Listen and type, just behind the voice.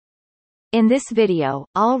In this video,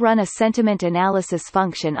 I'll run a sentiment analysis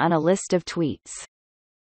function on a list of tweets.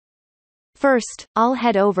 First, I'll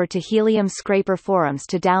head over to Helium Scraper Forums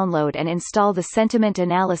to download and install the sentiment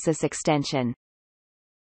analysis extension.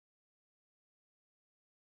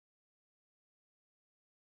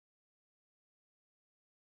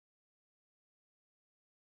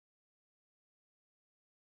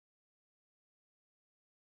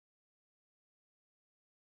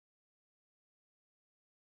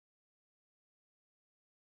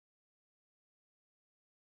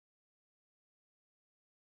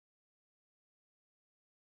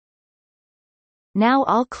 Now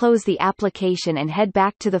I'll close the application and head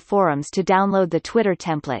back to the forums to download the Twitter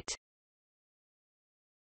template.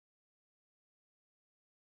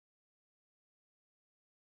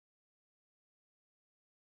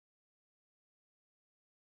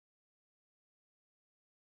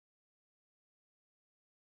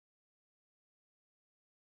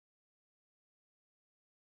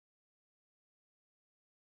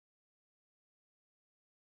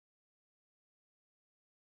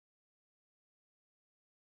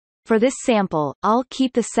 For this sample, I'll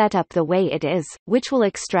keep the setup the way it is, which will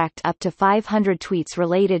extract up to 500 tweets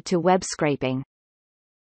related to web scraping.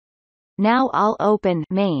 Now I'll open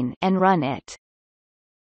main and run it.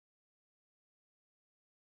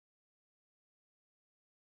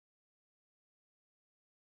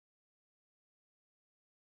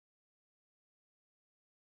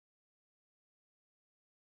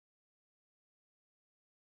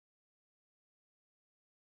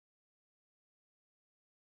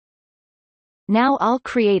 Now I'll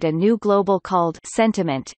create a new global called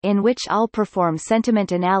sentiment, in which I'll perform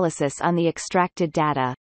sentiment analysis on the extracted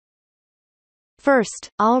data. First,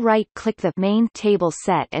 I'll right-click the main table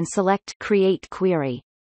set and select Create Query.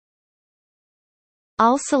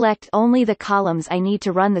 I'll select only the columns I need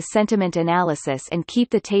to run the sentiment analysis and keep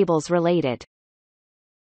the tables related.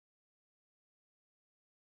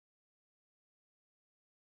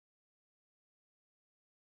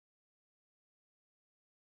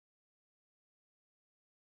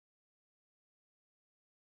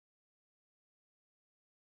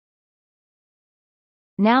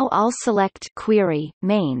 Now I'll select Query,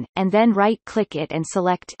 Main, and then right-click it and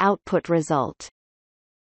select Output Result.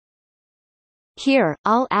 Here,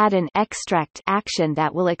 I'll add an extract action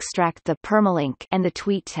that will extract the permalink and the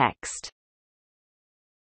tweet text.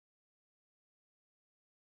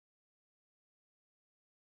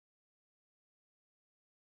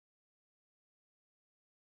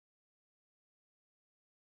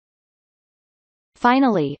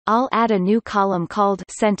 Finally, I'll add a new column called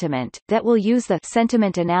Sentiment that will use the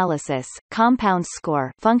Sentiment Analysis compound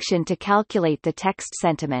score function to calculate the text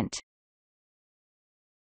sentiment.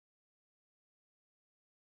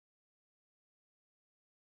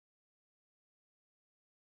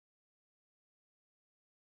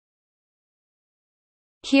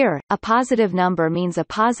 Here, a positive number means a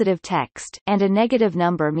positive text, and a negative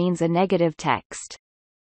number means a negative text.